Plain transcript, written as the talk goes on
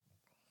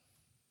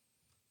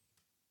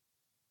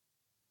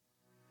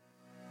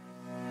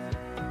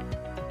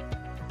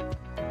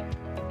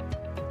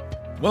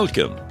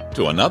Welcome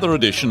to another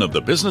edition of the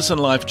Business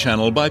and Life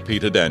channel by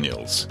Peter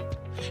Daniels.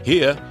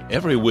 Here,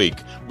 every week,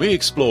 we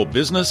explore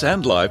business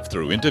and life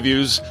through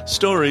interviews,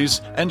 stories,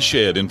 and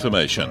shared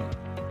information.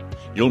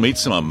 You'll meet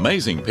some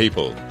amazing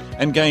people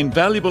and gain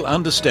valuable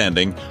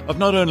understanding of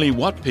not only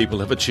what people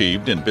have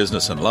achieved in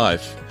business and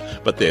life,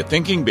 but their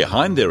thinking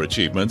behind their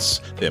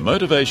achievements, their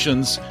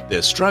motivations,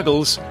 their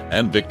struggles,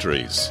 and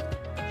victories.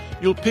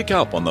 You'll pick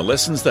up on the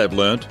lessons they've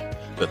learnt,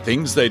 the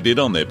things they did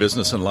on their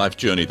business and life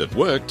journey that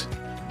worked,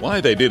 why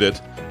they did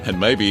it, and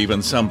maybe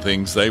even some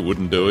things they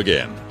wouldn't do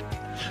again.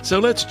 So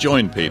let's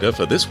join Peter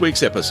for this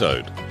week's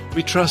episode.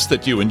 We trust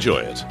that you enjoy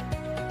it.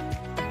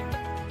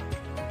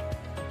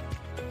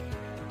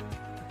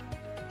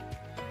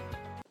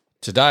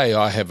 Today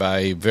I have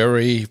a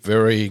very,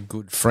 very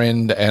good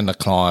friend and a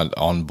client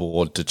on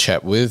board to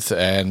chat with,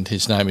 and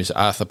his name is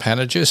Arthur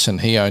Panagis,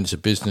 and he owns a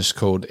business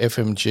called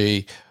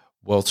FMG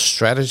Wealth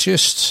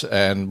Strategists.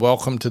 And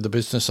welcome to the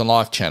Business and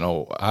Life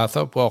channel.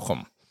 Arthur,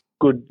 welcome.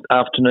 Good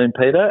afternoon,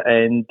 Peter,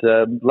 and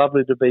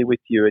lovely to be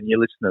with you and your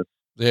listeners.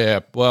 Yeah,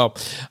 well,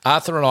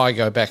 Arthur and I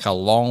go back a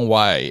long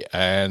way,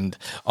 and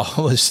I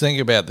was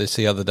thinking about this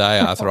the other day,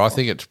 Arthur. I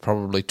think it's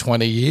probably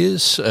 20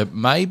 years,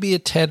 maybe a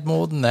tad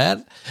more than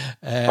that.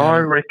 I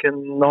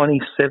reckon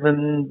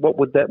 97. What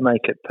would that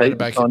make it, Pete?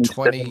 Make it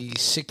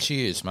 26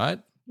 years, mate.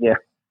 Yeah.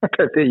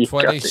 There you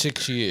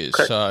 26 go. years.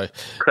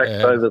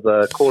 Cracked over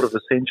the quarter of a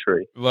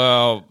century.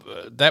 Well,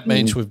 that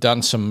means we've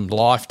done some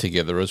life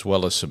together as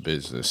well as some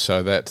business.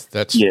 So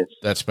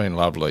that's been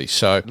lovely.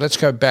 So let's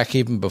go back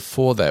even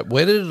before that.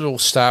 Where did it all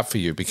start for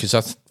you?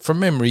 Because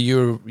from memory,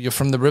 you're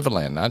from the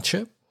Riverland, aren't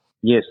you?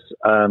 Yes.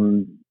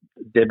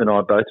 Deb and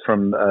I both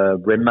from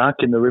Renmark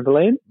in the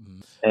Riverland.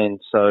 And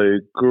so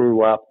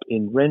grew up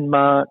in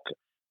Renmark.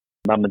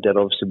 Mum and Dad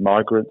obviously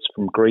migrants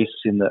from Greece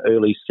in the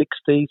early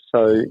 60s.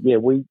 So, yeah,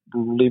 we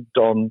lived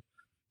on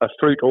a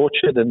fruit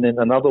orchard and then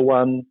another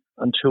one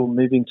until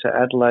moving to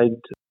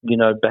Adelaide,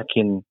 back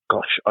in,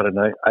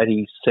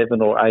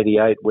 87 or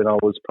 88 when I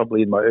was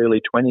probably in my early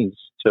 20s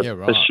to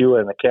pursue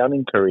an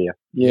accounting career.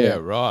 Yeah,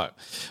 right.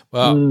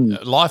 Well,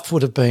 life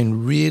would have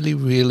been really,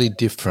 really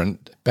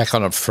different back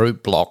on a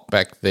fruit block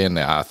back then,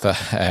 Arthur.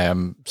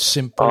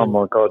 Simple. Oh,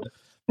 my God.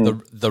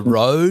 The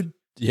road.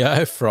 Yeah,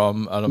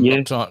 and I'm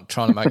not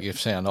trying to make you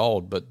sound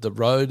old, but the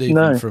road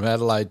even from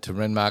Adelaide to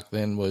Renmark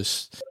then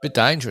was a bit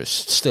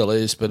dangerous. It still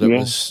is, but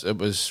it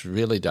was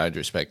really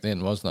dangerous back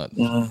then, wasn't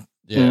it?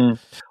 Yeah.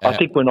 I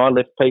think when I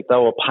left, Pete, they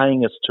were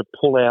paying us to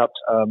pull out.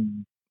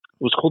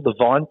 It was called the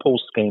vine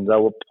pull scheme. They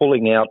were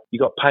pulling out. You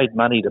got paid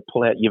money to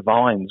pull out your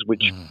vines,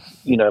 which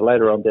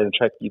later on down the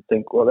track you'd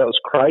think, well, that was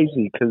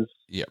crazy because.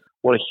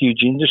 What a huge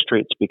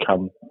industry it's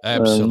become.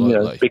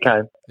 Absolutely.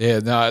 Became.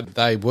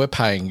 They were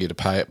paying you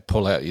to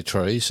pull out your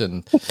trees.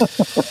 And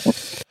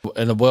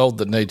in a world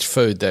that needs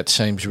food, that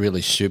seems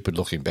really stupid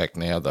looking back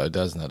now, though,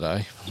 doesn't it,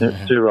 eh?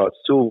 Too right.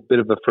 Still a bit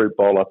of a fruit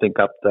bowl, I think,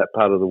 up that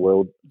part of the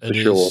world, for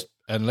sure.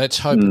 And let's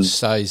hope it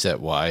stays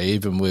that way,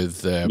 even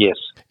with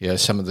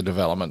some of the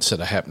developments that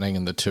are happening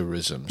in the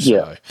tourism.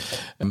 So,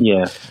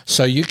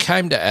 So you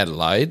came to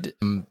Adelaide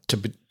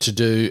to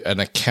do an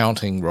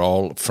accounting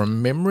role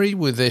from memory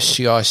with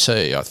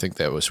SGIC. I think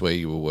that was where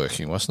you were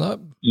working, wasn't it?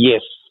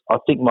 Yes. I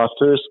think my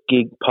first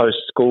gig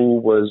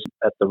post-school was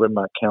at the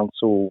Renmark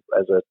Council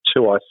as a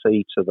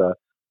 2IC to the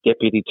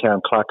Deputy Town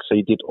Clerk. So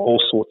you did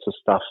all sorts of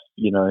stuff,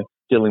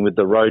 dealing with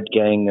the road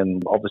gang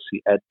and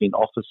obviously admin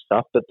office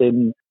stuff, but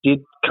then did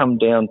come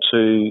down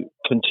to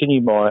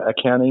continue my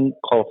accounting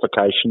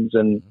qualifications.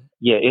 And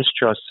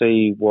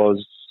SGIC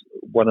was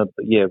one of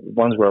the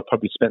ones where I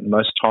probably spent the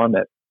most time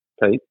at,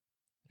 Pete.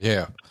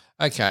 Yeah.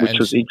 Okay. Which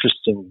was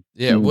interesting.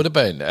 Yeah, it would have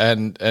been.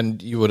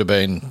 And you would have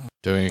been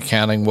doing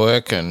accounting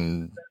work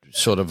and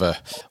sort of a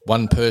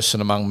one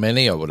person among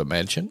many, I would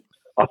imagine.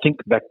 I think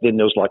back then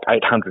there was like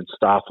 800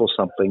 staff or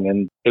something,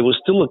 and it was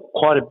still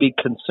quite a big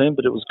concern,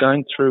 but it was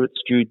going through its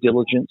due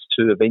diligence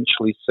to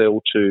eventually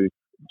sell to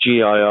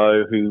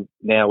GIO, who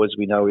now, as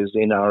we know, is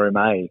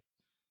NRMA.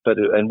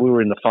 And we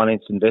were in the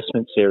finance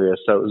investments area,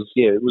 so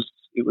it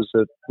was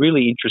a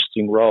really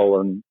interesting role.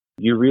 And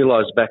you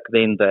realise back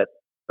then that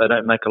they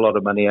don't make a lot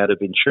of money out of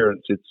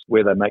insurance. It's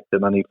where they make the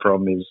money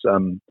from is a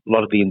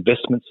lot of the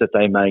investments that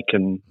they make,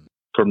 and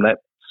from that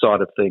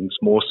side of things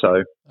more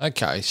so.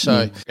 Okay,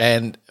 so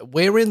and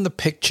where in the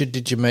picture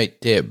did you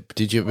meet Deb?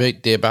 Did you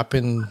meet Deb up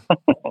in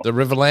the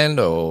Riverland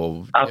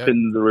or up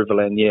in the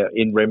Riverland? Yeah,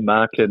 in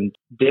Renmark. And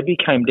Debbie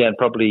came down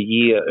probably a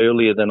year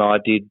earlier than I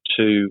did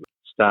to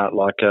start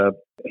like a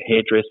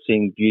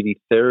hairdressing,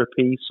 beauty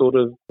therapy sort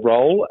of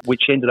role,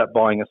 which ended up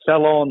buying a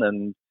salon,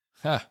 and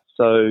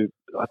so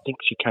I think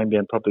she came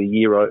down probably a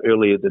year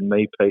earlier than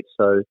me, Pete.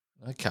 So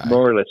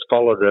more or less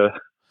followed her.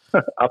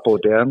 Up or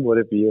down,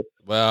 whatever you.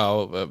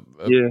 Well,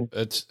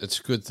 it's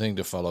a good thing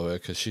to follow her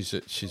because she's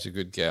a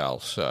good gal.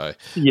 So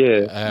she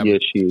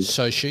is.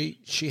 So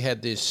she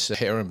had this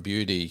hair and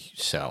beauty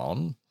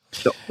salon.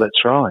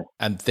 That's right.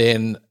 And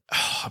then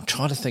I'm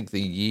trying to think the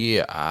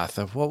year,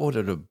 Arthur. What would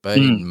it have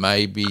been?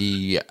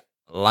 Maybe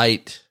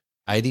late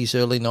 80s,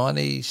 early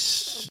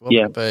 90s? What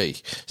would it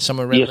be?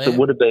 Somewhere around there? Yes, it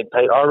would have been,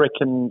 Pete. I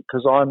reckon,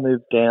 because I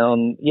moved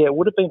down, it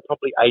would have been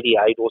probably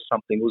 88 or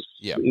something.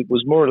 It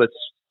was more or less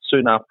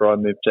soon after I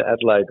moved to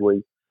Adelaide.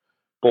 We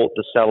bought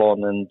the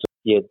salon and,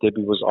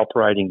 Debbie was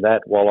operating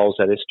that while I was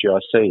at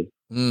SGIC.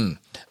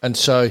 And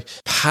so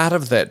part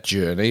of that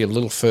journey, a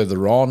little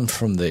further on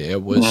from there,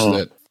 was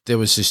that there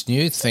was this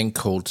new thing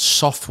called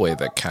software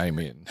that came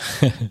in.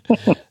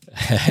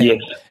 Yes.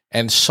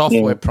 And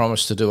software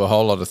promised to do a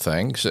whole lot of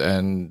things,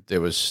 and there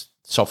was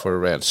software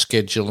around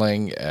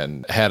scheduling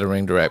and how to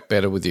interact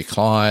better with your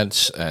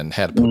clients and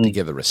how to put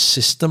together a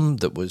system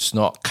that was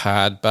not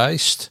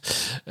card-based.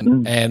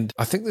 And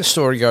I think the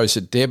story goes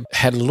that Deb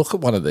had a look at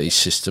one of these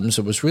systems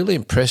and was really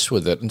impressed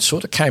with it and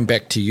sort of came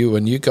back to you,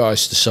 and you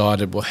guys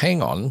decided, well,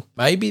 hang on,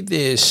 maybe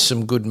there's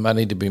some good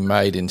money to be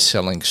made in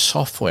selling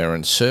software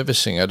and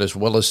servicing it as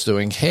well as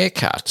doing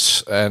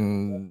haircuts.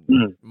 And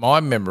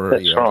my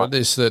memory of it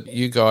is that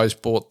you guys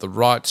bought the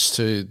rights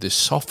to this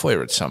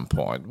software at some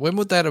point. When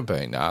would that have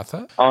been, Arthur?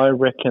 I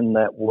reckon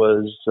that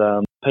was,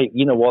 Pete,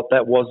 you know what,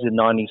 that was in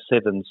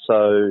 97,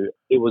 so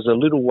it was a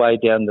little way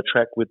down the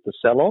track with the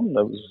salon.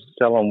 The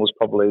salon was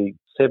probably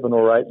 7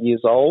 or 8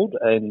 years old,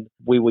 and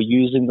we were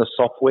using the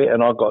software,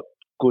 and I got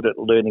good at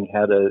learning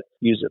how to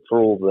use it for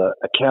all the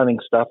accounting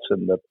stuff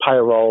and the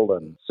payroll,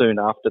 and soon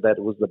after that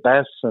it was the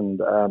BAS,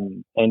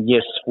 and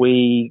yes,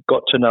 we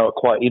got to know it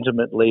quite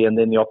intimately, and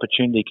then the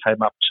opportunity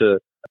came up to,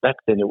 back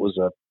then it was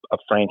a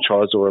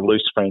franchise or a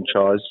loose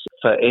franchise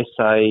for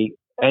SA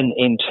and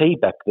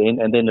NT back then,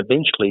 and then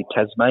eventually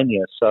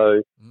Tasmania.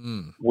 So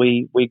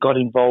we got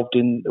involved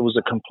in, it was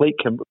a complete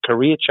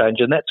career change,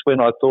 and that's when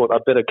I thought I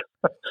better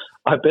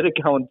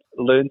go and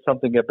learn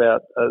something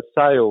about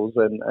sales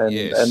and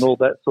all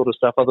that sort of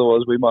stuff.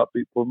 Otherwise, we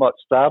might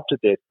starve to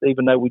death.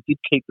 Even though we did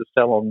keep the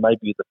salon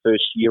maybe the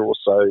first year or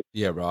so.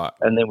 Yeah, right.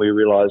 And then we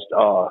realised,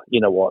 you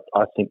know what?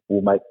 I think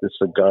we'll make this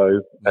a go,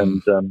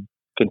 and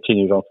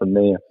continued on from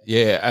there.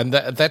 Yeah, and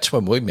that's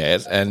when we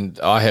met, and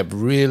I have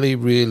really,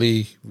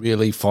 really,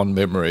 really fond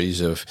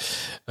memories of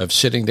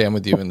sitting down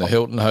with you in the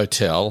Hilton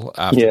Hotel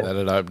after that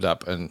had opened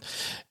up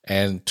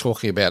and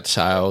talking about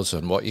sales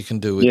and what you can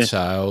do with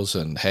sales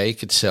and how you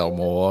could sell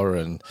more,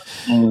 and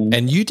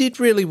you did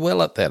really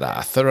well at that,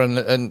 Arthur,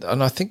 and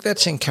I think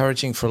that's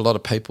encouraging for a lot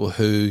of people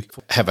who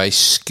have a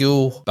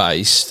skill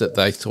base that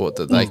they thought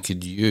that they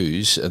could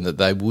use and that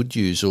they would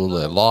use all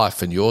their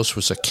life, and yours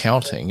was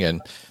accounting.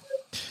 And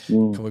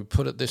can we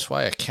put it this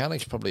way?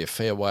 Accounting's probably a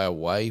fair way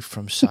away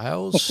from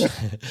sales,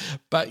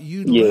 but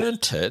you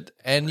learnt it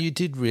and you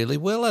did really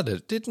well at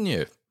it, didn't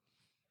you?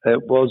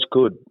 It was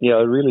good. Yeah,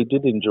 I really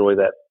did enjoy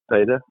that,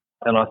 Peter.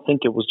 And I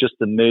think it was just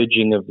the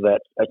merging of that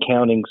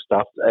accounting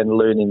stuff and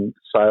learning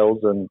sales,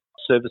 and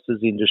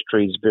services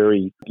industry is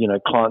very,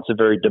 clients are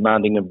very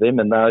demanding of them,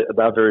 and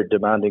they're very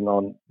demanding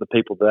on the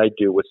people they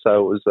deal with.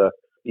 So it was a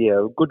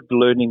good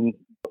learning,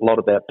 a lot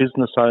about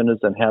business owners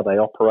and how they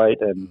operate,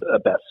 and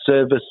about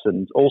service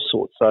and all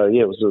sorts. So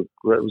it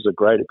was a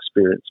great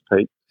experience,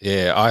 Pete.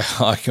 Yeah,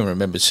 I can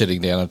remember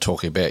sitting down and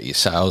talking about your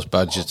sales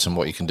budgets and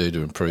what you can do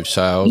to improve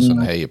sales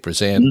and how you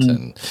present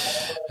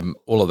and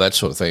all of that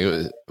sort of thing.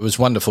 It was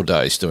wonderful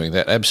days doing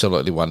that,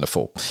 absolutely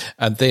wonderful.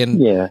 And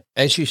then,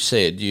 as you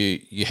said,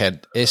 you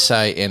had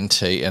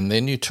SANT, and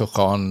then you took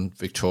on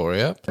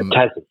Victoria.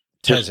 Tassie.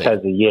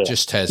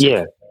 Just Tassie.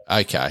 Yeah.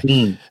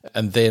 Okay.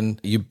 And then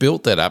you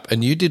built that up,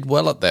 and you did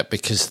well at that,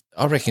 because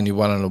I reckon you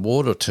won an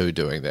award or two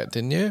doing that,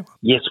 didn't you?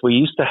 Yes, we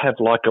used to have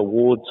like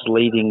awards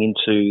leading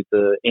into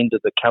the end of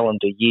the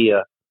calendar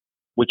year,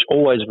 which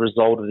always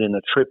resulted in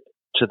a trip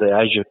to the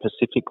Asia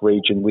Pacific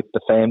region with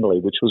the family,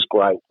 which was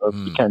great.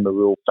 It became a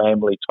real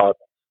family type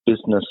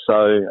business.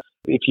 So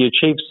if you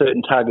achieve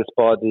certain targets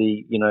by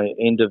the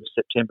end of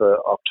September,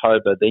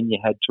 October, then you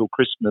had till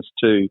Christmas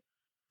to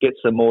get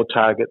some more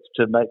targets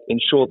to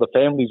ensure the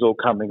family's all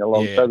coming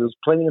along. So there's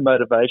plenty of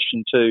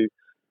motivation to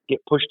get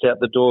pushed out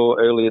the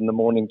door early in the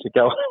morning to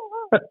go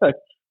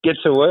get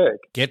to work.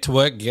 Get to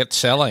work, get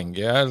selling.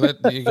 Yeah,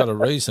 you got a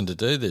reason to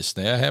do this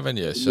now, haven't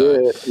you? So,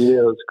 it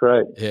was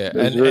great. Yeah,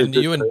 and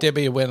you and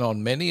Debbie went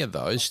on many of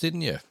those,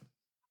 didn't you?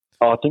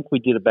 I think we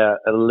did about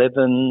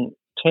 11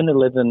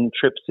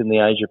 trips in the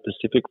Asia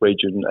Pacific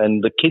region,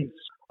 and the kids,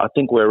 I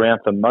think, were around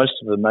for most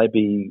of them,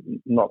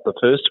 maybe not the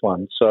first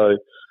one. So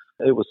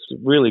it was a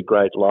really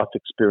great life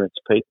experience,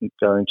 Pete,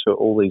 going to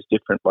all these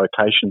different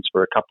locations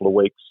for a couple of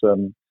weeks,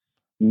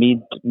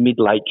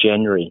 mid-late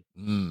January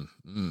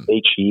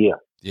each year.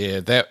 Yeah,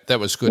 that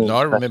was good. And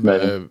I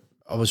remember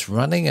I was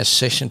running a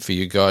session for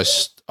you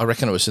guys, I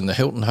reckon it was in the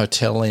Hilton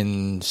Hotel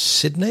in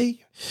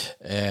Sydney,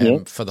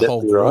 for the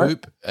whole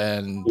group,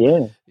 and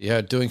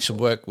doing some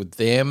work with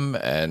them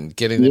and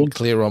getting them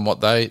clear on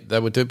what they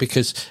would do,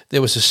 because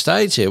there was a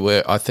stage there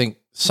where I think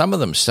some of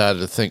them started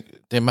to think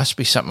there must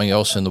be something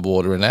else in the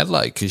water in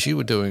Adelaide, because you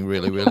were doing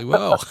really, really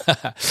well.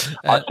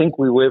 I think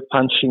we were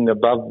punching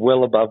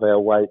well above our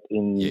weight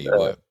in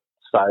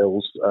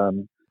sales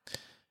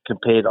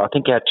compared. I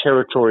think our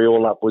territory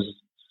all up was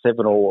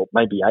 7 or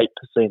maybe 8%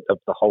 of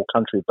the whole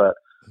country, but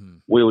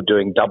we were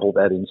doing double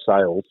that in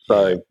sales.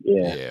 So,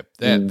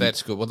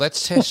 that's good. Well,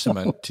 that's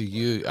testament to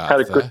you, Arthur.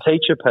 Had a good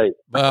teacher, Pete.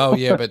 Well,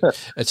 yeah,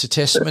 but it's a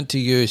testament to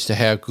you as to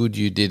how good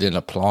you did in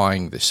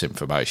applying this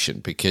information,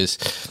 because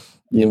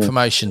the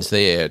information's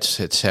there.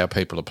 It's how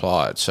people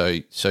apply it.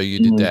 So you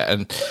did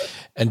that.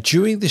 And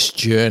during this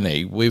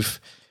journey, we've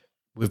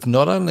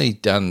not only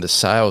done the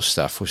sales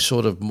stuff, we've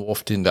sort of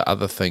morphed into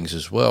other things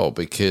as well,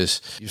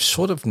 because you've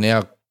sort of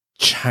now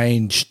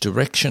changed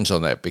directions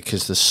on that,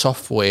 because the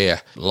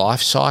software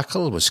life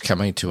cycle was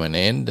coming to an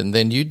end, and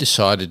then you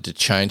decided to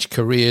change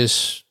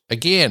careers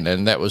again,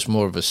 and that was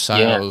more of a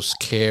sales,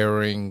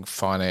 caring,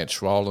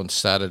 finance role, and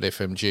started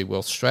FMG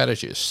Wealth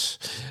Strategists.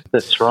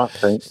 That's right,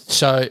 Pete.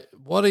 So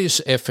what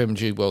is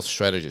FMG Wealth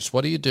Strategists?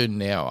 What do you do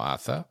now,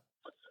 Arthur?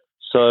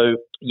 So,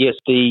 yes,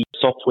 the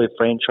software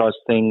franchise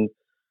thing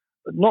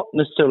not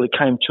necessarily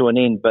came to an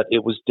end, but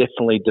it was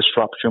definitely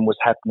disruption was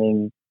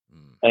happening.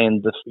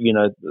 And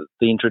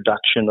the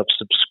introduction of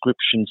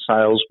subscription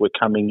sales were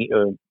coming,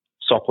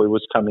 software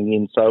was coming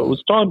in. So it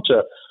was time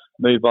to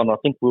move on. I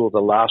think we were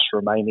the last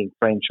remaining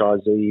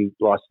franchisee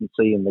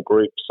licensee in the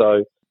group.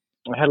 So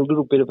I had a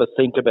little bit of a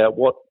think about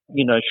what,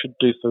 should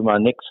do for my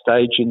next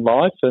stage in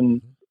life,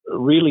 and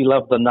really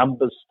loved the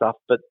numbers stuff,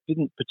 but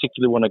didn't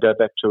particularly want to go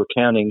back to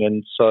accounting.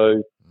 And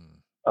so,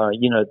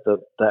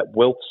 that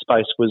wealth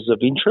space was of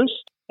interest.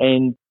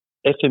 And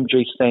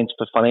FMG stands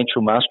for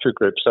Financial Mastery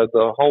Group. So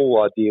the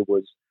whole idea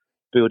was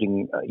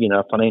building,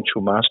 a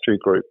financial mastery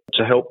group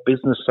to help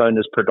business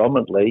owners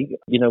predominantly,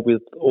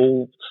 with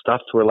all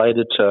stuff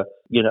related to,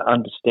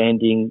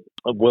 understanding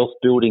wealth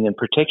building and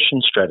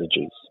protection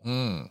strategies.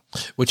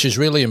 Which is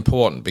really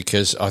important,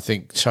 because I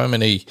think so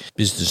many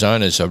business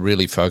owners are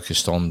really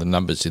focused on the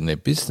numbers in their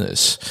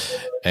business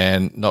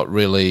and not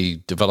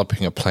really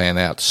developing a plan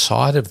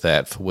outside of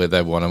that for where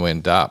they want to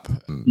end up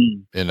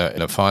in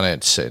a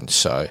finance sense.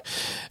 So,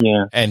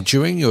 and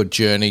during your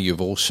journey,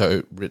 you've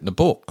also written a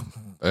book.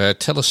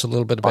 Tell us a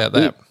little bit about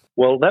that.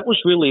 Well, that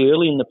was really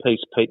early in the piece,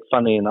 Pete,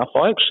 funny enough.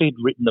 I actually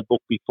had written the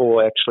book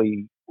before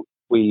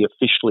we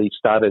officially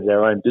started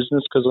our own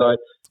business, because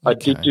I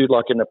did do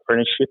like an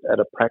apprenticeship at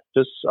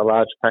a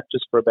large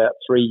practice for about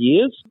 3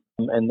 years.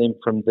 And then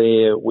from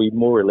there, we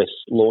more or less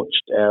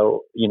launched our,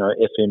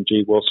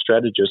 FMG Wealth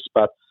Strategists.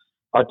 But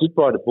I did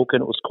write a book,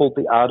 and it was called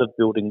The Art of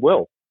Building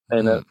Wealth.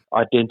 And it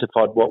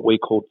identified what we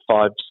called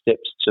 5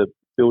 steps to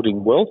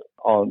building wealth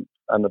on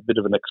a bit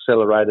of an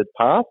accelerated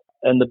path.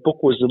 And the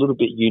book was a little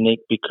bit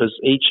unique because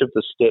each of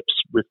the steps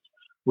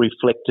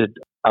reflected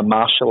a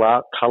martial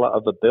art colour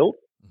of a belt,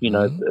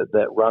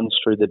 that runs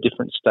through the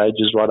different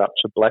stages right up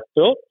to black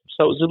belt.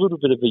 So it was a little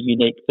bit of a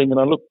unique thing. And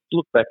I look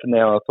back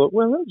now, I thought,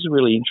 well, that was a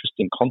really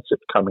interesting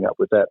concept coming up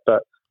with that.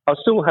 But I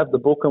still have the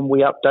book, and we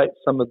update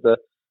some of the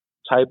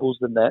tables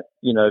and that,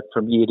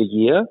 from year to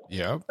year.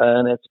 Yeah.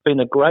 And it's been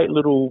a great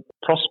little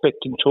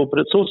prospecting tool, but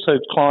it's also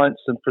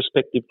clients and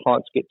prospective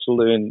clients get to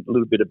learn a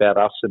little bit about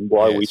us and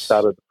why we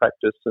started the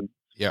practice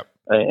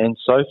and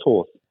so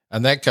forth.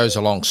 And that goes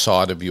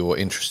alongside of your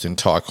interest in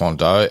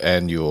Taekwondo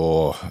and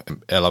your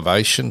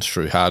elevation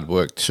through hard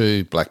work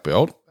to black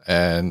belt.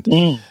 And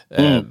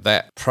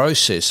that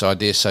process, I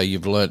dare say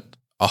you've learnt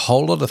a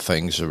whole lot of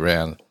things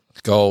around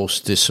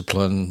goals,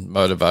 discipline,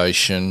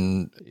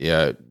 motivation,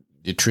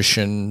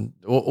 nutrition,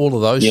 all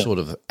of those sort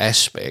of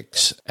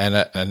aspects, and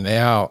are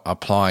now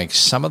applying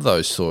some of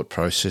those thought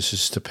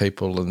processes to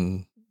people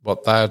and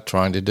what they're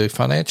trying to do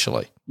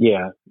financially.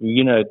 Yeah.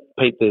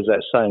 Pete, there's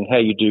that saying, how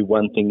you do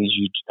one thing is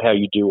how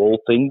you do all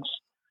things.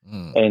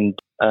 And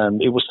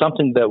it was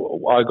something that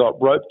I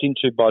got roped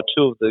into by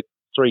 2 of the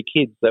 3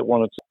 kids that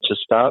wanted to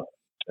start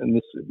in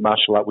this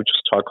martial art, which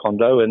was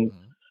Taekwondo.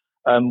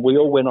 And we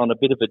all went on a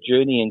bit of a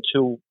journey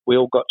until we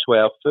all got to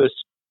our first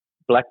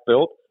black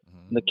belt.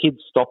 And the kids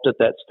stopped at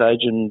that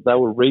stage, and they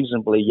were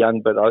reasonably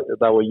young, but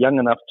they were young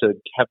enough to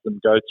have them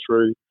go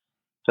through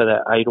for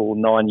that 8 or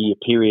 9 year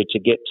period to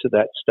get to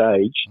that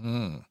stage.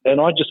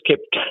 And I just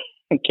kept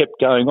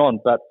going on.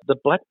 But the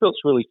black belt's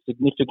really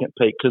significant,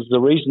 Pete, because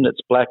the reason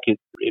it's black is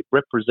it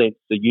represents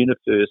the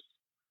universe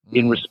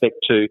in respect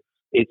to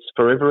it's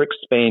forever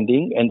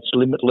expanding and it's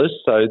limitless.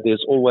 So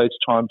there's always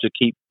time to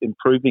keep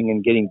improving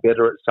and getting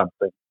better at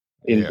something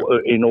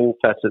in all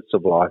facets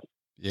of life.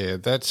 Yeah,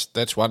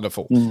 that's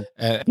wonderful.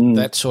 And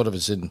that sort of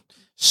is in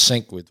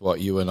sync with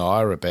what you and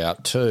I are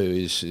about too,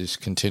 is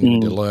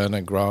continuing to learn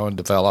and grow and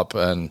develop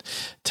and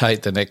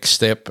take the next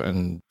step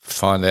and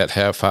find out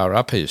how far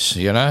up is,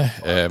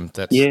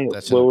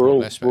 That's we're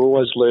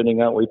always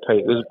learning, aren't we,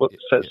 Pete?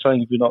 There's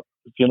saying if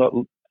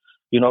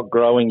you're not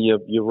growing,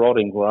 you're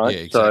rotting, right?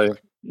 Yeah, exactly.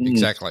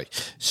 Exactly.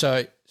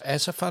 So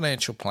as a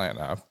financial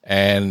planner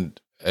and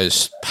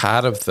as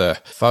part of the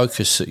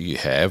focus that you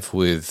have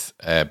with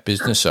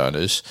business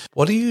owners,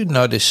 what are you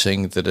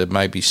noticing that are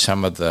maybe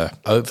some of the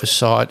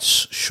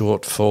oversights,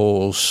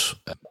 shortfalls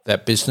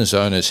that business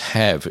owners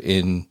have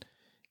in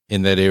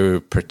that area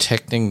of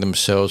protecting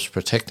themselves,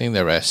 protecting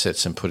their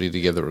assets, and putting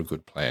together a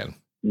good plan?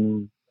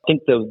 I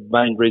think the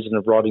main reason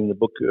of writing the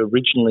book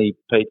originally,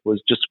 Pete,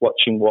 was just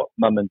watching what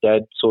Mum and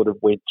Dad sort of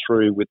went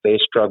through with their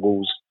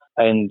struggles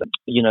and,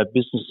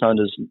 business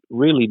owners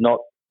really not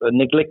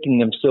neglecting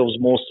themselves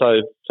more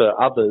so for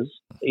others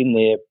in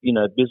their,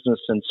 business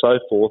and so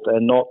forth,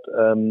 and not,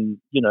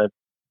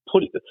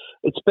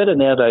 it's better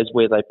nowadays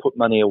where they put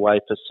money away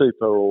for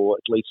super, or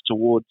at least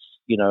towards,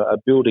 a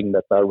building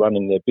that they're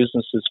running their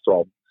businesses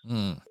from.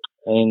 Mm.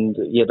 And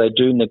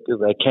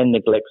they can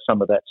neglect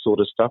some of that sort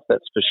of stuff,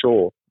 that's for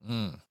sure.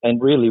 Mm.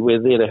 And really,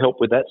 we're there to help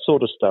with that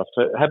sort of stuff,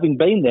 having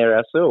been there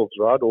ourselves,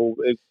 right? Or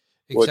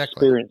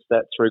experienced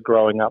that through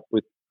growing up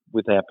with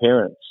our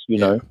parents,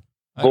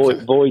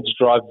 Okay. Voids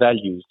drive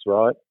values,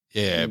 right?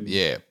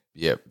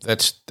 Yeah.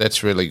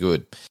 That's really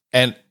good.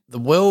 And the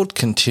world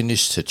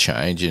continues to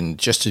change, and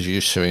just as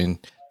you've seen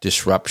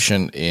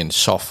disruption in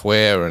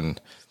software, and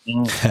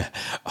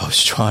I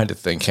was trying to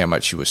think how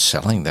much you were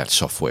selling that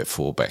software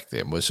for back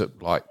then. Was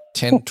it like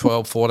 10,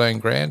 12, 14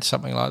 grand,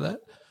 something like that?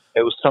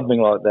 It was something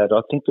like that.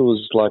 I think it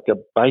was like a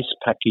base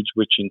package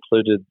which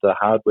included the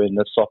hardware, and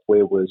the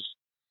software was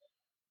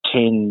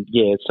 10,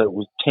 so it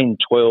was 10,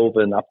 12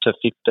 and up to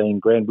 15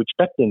 grand, which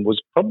back then was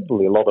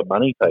probably a lot of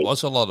money. It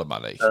was a lot of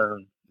money.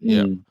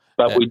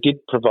 But we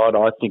did provide,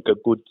 I think, a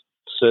good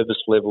service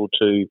level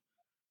to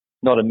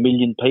not 1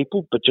 million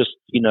people, but just,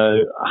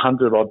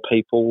 100 odd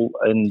people.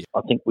 And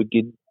I think we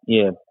did,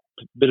 a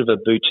bit of a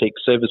boutique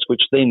service,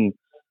 which then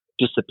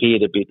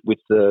disappeared a bit with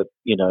the,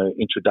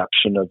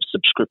 introduction of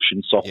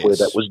subscription software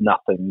that was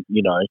nothing,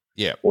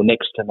 or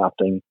next to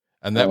nothing.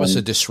 And that was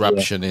a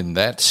disruption in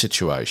that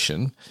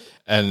situation.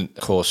 And,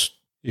 of course,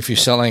 if you're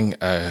selling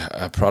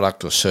a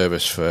product or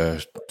service for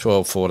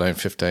 12, 14,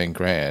 15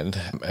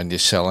 grand and you're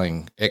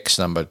selling X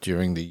number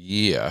during the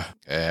year,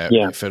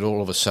 if it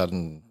all of a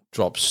sudden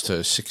drops to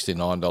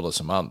 $69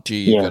 a month,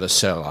 you've got to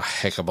sell a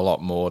heck of a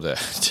lot more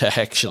to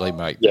actually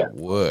make that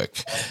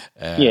work.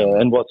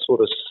 And what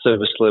sort of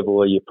service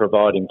level are you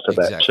providing for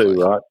that too,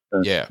 right?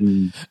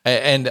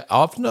 And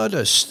I've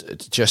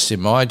noticed just in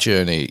my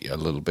journey a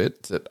little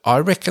bit that I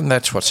reckon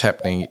that's what's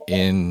happening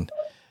in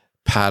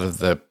part of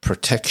the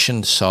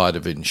protection side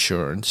of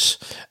insurance.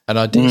 And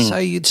I dare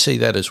say you'd see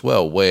that as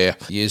well, where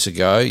years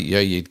ago,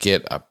 you'd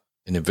get,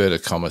 in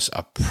inverted commas,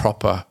 a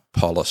proper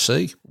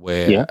policy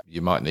where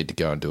you might need to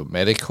go and do a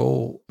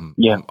medical.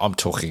 I'm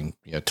talking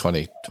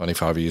 20,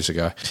 25 years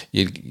ago.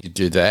 You'd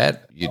do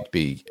that. You'd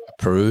be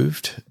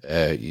approved.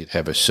 You'd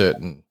have a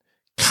certain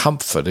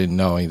comfort in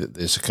knowing that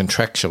there's a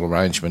contractual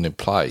arrangement in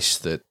place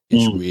that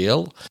is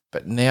real.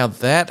 But now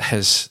that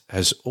has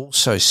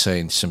also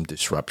seen some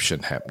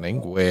disruption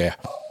happening where,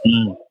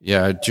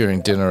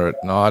 during dinner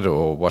at night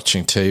or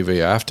watching TV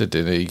after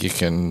dinner, you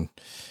can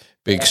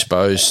be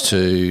exposed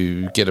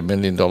to get $1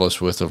 million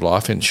worth of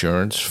life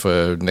insurance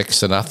for next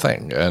to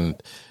nothing.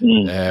 And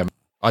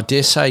I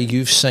dare say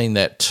you've seen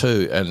that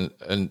too.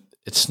 And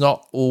it's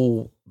not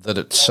all that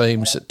it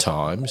seems at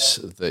times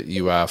that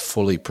you are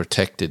fully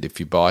protected if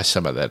you buy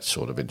some of that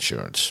sort of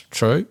insurance.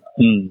 True?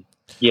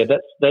 Yeah,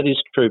 that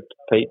is true,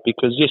 Pete,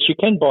 because, yes, you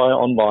can buy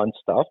online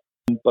stuff,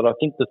 but I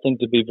think the thing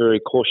to be very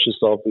cautious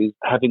of is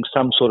having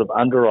some sort of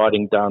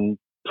underwriting done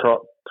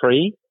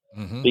pre,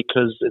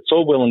 because it's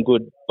all well and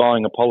good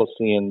buying a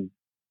policy and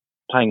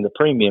paying the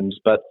premiums,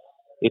 but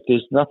if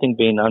there's nothing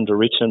being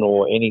underwritten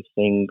or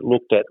anything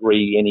looked at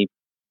any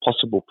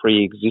possible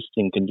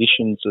pre-existing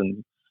conditions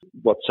and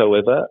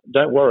whatsoever,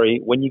 don't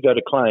worry, when you go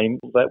to claim,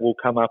 that will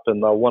come up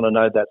and they'll want to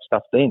know that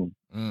stuff then.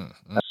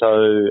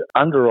 So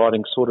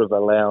underwriting sort of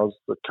allows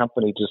the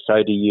company to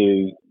say to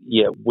you,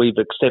 we've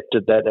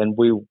accepted that and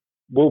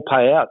we'll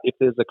pay out if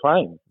there's a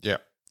claim.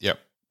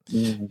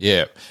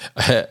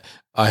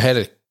 I had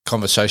a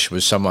conversation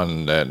with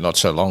someone not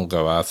so long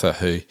ago, Arthur,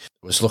 who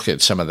was looking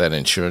at some of that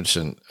insurance,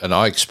 and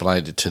I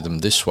explained it to them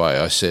this way.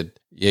 I said,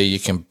 you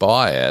can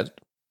buy it,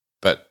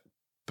 but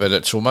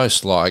it's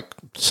almost like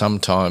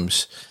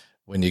sometimes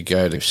when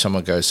if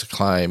someone goes to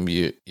claim,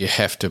 you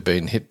have to have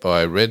been hit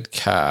by a red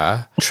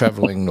car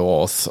travelling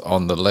north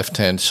on the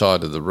left-hand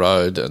side of the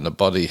road, and the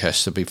body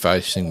has to be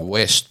facing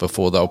west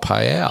before they'll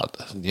pay out.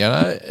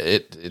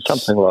 It's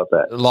something like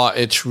that.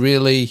 It's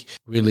really,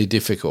 really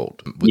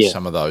difficult with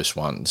some of those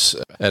ones.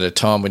 At a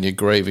time when you're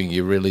grieving,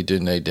 you really do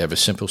need to have a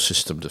simple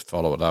system to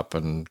follow it up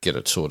and get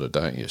it sorted,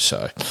 don't you?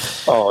 So,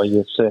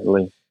 yes,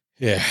 certainly.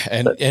 Yeah,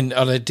 and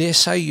I dare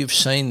say you've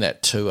seen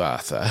that too,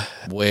 Arthur,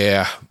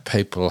 where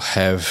people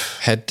have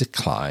had to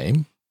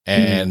claim,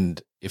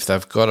 and if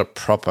they've got a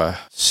proper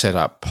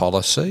set-up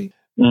policy,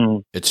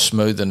 it's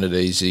smooth and it's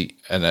easy,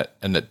 and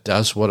it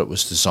does what it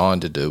was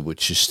designed to do,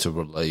 which is to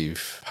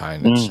relieve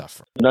pain and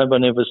suffering. No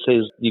one ever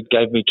says, you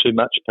gave me too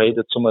much, Pete.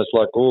 It's almost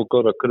like, oh,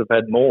 God, I could have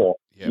had more,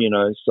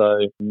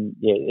 So,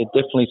 it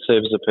definitely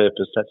serves a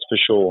purpose, that's for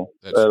sure.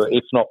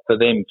 If not for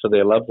them, for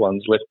their loved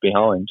ones left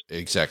behind.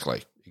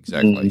 Exactly.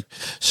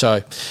 So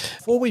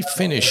before we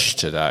finish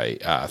today,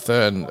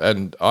 Arthur,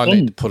 and I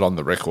need to put on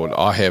the record,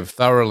 I have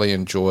thoroughly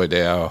enjoyed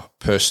our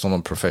personal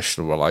and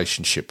professional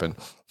relationship, and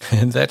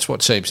that's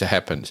what seems to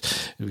happen.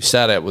 We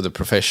start out with a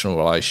professional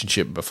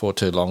relationship, before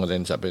too long it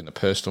ends up being a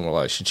personal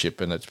relationship,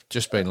 and it's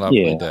just been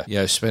lovely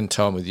to spend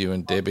time with you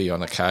and Debbie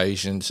on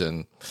occasions,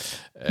 and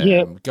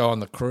go on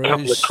the cruise.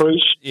 Couple of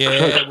cruise.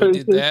 Yeah, we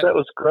did that. That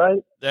was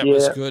great. That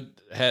was good.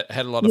 Had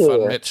a lot of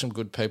fun. Met some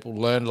good people.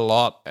 Learned a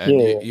lot.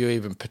 And you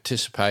even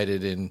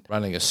participated in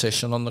running a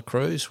session on the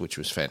cruise, which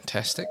was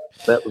fantastic.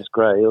 That was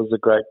great. It was a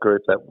great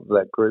group.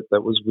 That group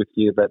that was with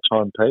you at that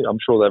time, Pete. I'm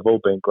sure they've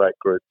all been great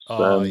groups.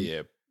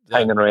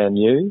 Hanging around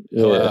you.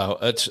 Yeah. Well,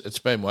 it's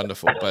been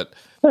wonderful. But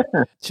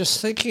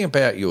just thinking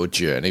about your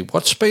journey,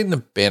 what's been the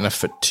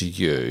benefit to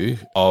you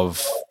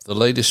of the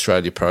Lead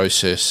Australia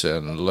process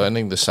and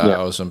learning the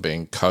sales and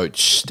being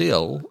coached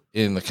still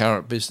in the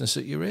current business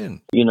that you're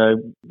in? You know,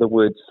 the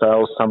word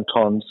sales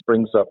sometimes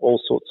brings up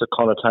all sorts of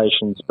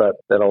connotations, but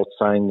that old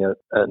saying,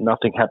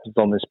 nothing happens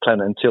on this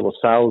planet until a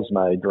sale is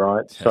made,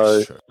 right? That's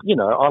so, true. You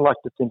know, I like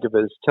to think of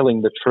it as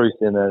telling the truth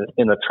in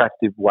an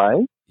attractive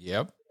way.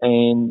 Yep.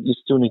 And you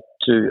still need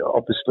to do,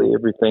 obviously,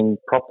 everything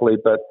properly.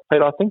 But,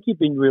 Pete, I think you've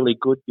been really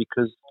good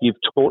because you've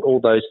taught all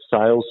those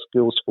sales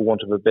skills, for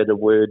want of a better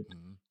word,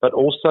 but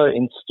also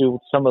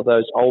instilled some of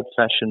those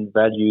old-fashioned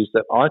values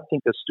that I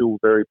think are still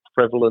very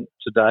prevalent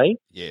today.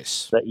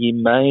 Yes. That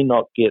you may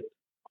not get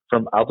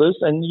from others.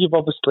 And you've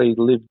obviously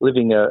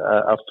living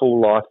a full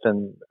life,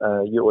 and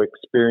your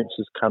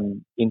experiences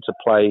come into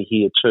play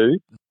here too.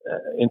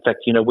 In fact,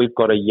 you know, we've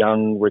got a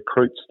young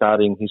recruit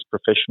starting his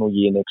professional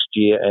year next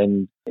year,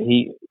 and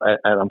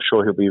I'm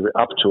sure he'll be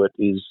up to it,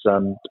 is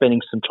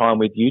spending some time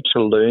with you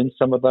to learn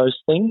some of those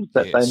things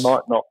that they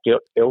might not get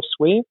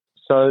elsewhere.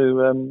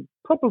 So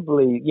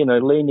probably, you know,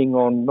 leaning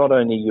on not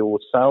only your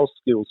sales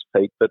skills,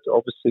 Pete, but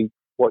obviously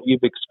what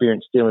you've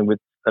experienced dealing with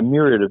a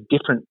myriad of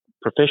different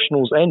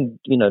professionals and,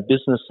 you know,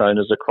 business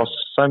owners across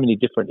so many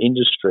different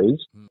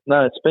industries.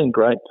 No, it's been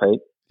great,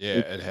 Pete. Yeah,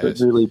 it has.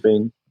 It's really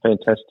been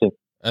fantastic.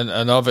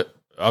 And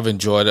I've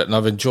enjoyed it, and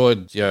I've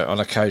enjoyed, you know, on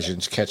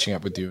occasions catching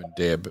up with you and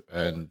Deb,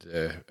 and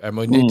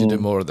we need to do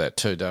more of that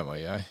too, don't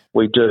we? Eh?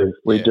 We do,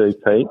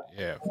 Pete.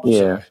 Yeah.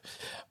 So,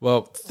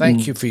 well,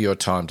 thank you for your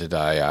time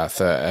today,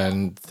 Arthur,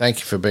 and thank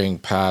you for being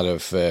part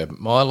of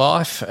my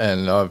life.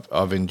 And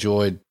I've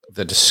enjoyed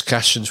the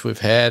discussions we've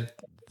had,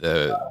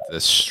 the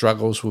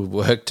struggles we've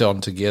worked on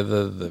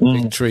together, the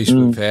victories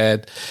we've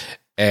had.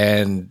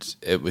 And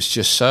it was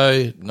just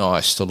so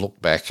nice to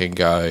look back and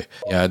go,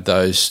 you know,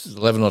 those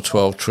 11 or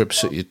 12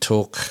 trips that you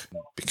took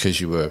because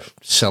you were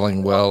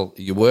selling well,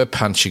 you were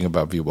punching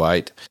above your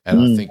weight,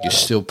 and I think you're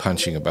still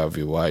punching above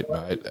your weight,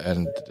 mate.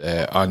 And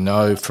I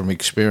know from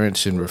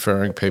experience in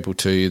referring people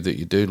to you that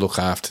you do look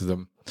after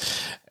them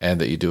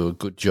and that you do a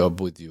good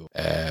job with your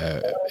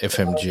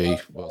FMG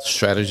Wealth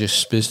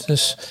Strategist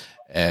business.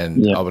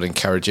 And I would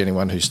encourage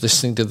anyone who's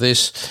listening to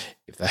this,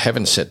 if they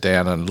haven't sat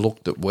down and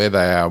looked at where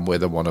they are and where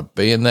they want to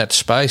be in that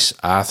space,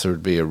 Arthur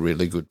would be a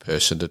really good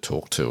person to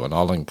talk to. And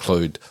I'll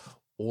include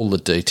all the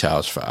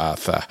details for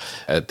Arthur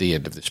at the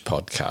end of this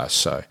podcast.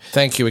 So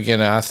thank you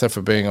again, Arthur,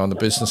 for being on the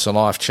Business and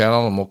Life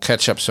channel, and we'll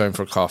catch up soon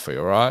for a coffee,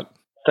 all right?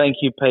 Thank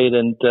you, Pete.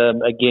 And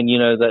again, you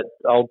know, that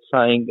old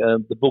saying,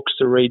 the books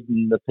are read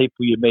and the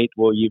people you meet,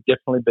 well, you've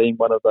definitely been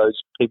one of those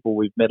people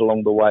we've met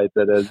along the way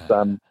that has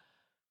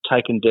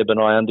taken Deb and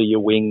I under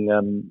your wing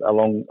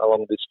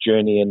along this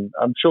journey, and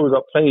I'm sure we've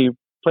got plenty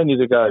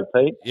to go,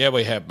 Pete. Yeah,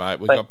 we have, mate.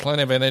 We've got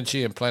plenty of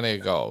energy and plenty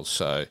of goals.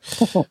 So,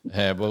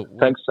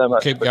 thanks so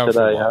much keep for going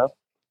today, huh?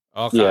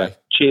 Okay. Yeah.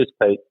 Cheers,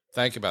 Pete.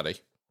 Thank you, buddy.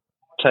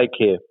 Take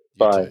care. You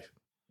Bye. too.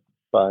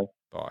 Bye.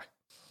 Bye.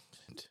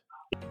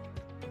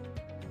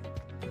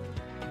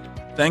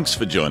 Thanks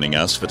for joining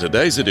us for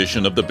today's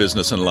edition of the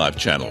Business and Life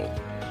channel.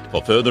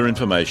 For further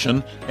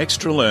information,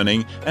 extra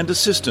learning, and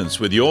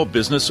assistance with your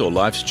business or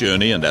life's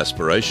journey and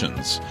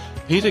aspirations,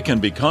 Peter can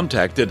be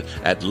contacted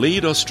at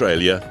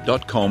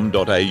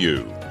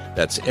leadaustralia.com.au.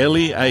 That's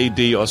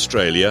LEAD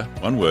Australia,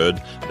 one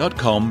word,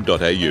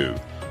 .com.au.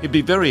 He'd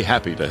be very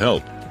happy to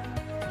help.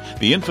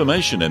 The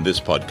information in this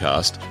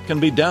podcast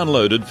can be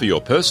downloaded for your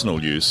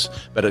personal use,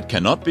 but it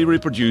cannot be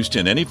reproduced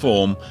in any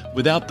form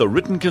without the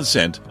written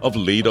consent of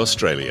Lead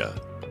Australia.